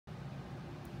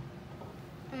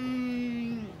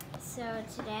So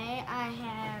today I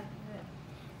have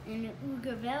an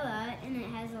Ukabella, and it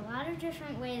has a lot of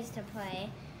different ways to play,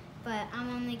 but I'm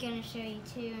only going to show you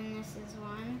two, and this is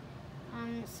one.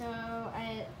 So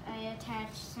I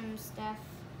attached some stuff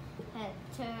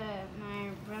to my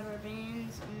rubber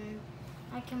bands, and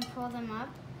I can pull them up,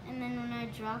 and then when I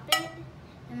drop it,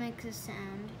 it makes a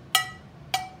sound.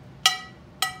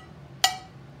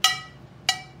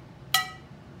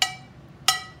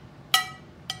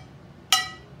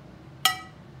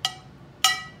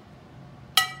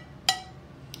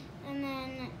 And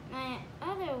then my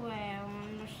other way I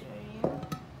wanted to show you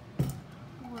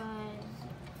was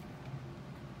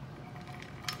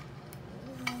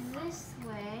this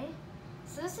way.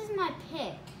 So this is my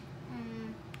pick.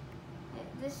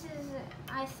 This is,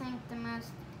 I think, the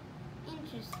most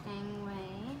interesting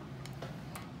way.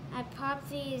 I pop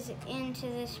these into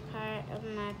this part of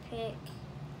my pick,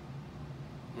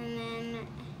 and then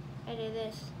I do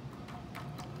this.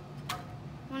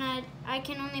 When I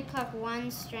can only pluck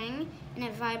one string, and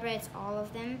it vibrates all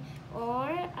of them, or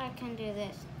I can do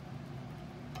this.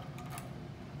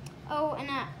 Oh, and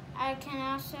I can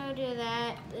also do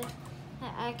that.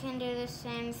 I can do the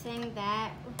same thing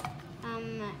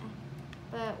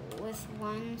but with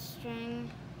one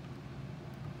string,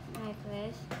 like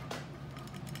this.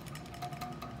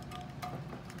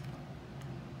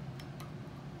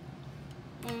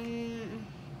 And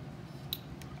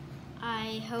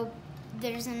I hope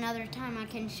there's another time I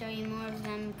can show you more of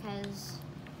them, because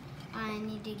I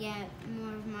need to get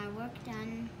more of my work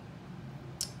done.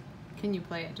 Can you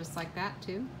play it just like that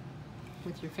too,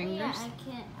 with your fingers?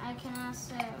 Yeah, I can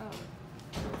also.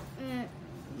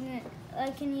 I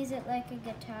can use it like a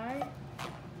guitar,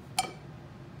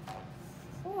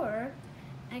 or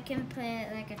I can play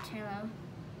it like a cello.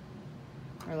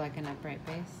 Or like an upright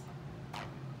bass?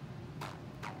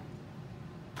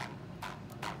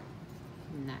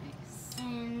 Nice.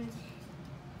 And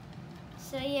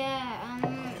so yeah,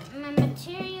 my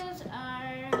materials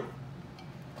are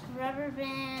rubber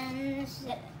bands,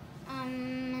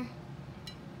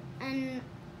 an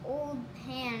old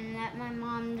pan that my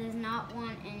mom does not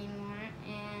want anymore,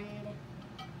 and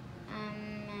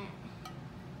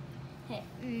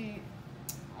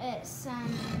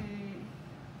some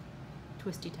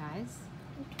Twisty ties?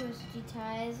 twisty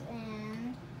ties,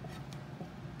 and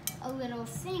a little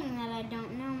thing that I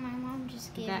don't know. My mom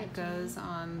just gave it to me. That goes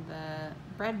on the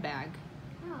bread bag.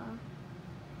 Oh.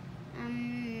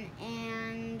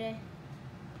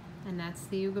 And that's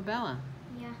the Ukabella.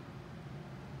 Yeah.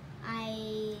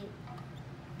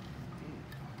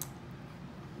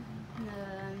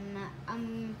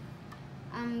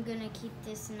 I'm gonna keep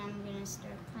this, and I'm gonna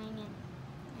start playing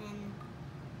it and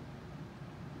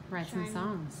write some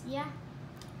songs. Yeah,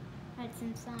 write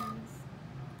some songs.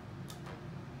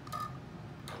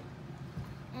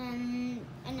 And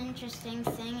an interesting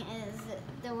thing is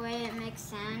the way it makes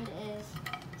sound is,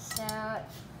 so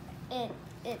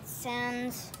it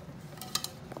sounds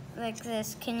like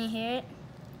this. Can you hear it?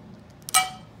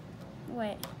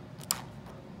 Wait.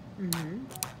 Mm-hmm.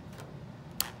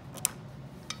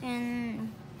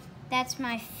 And that's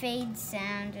my fade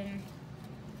sound, and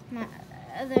my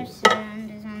other sound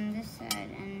is on this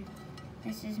side, and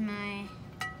this is my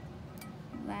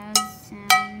loud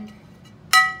sound.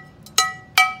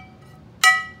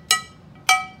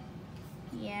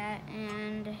 Yeah,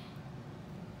 and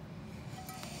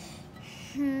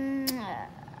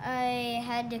I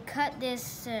had to cut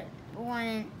this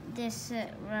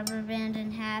rubber band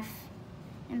in half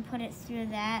and put it through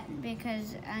that,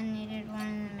 because I needed one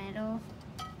in the middle,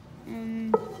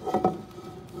 and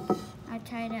I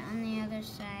tied it on the other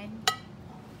side.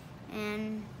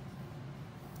 And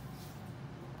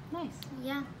nice.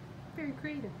 yeah, Very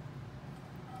creative.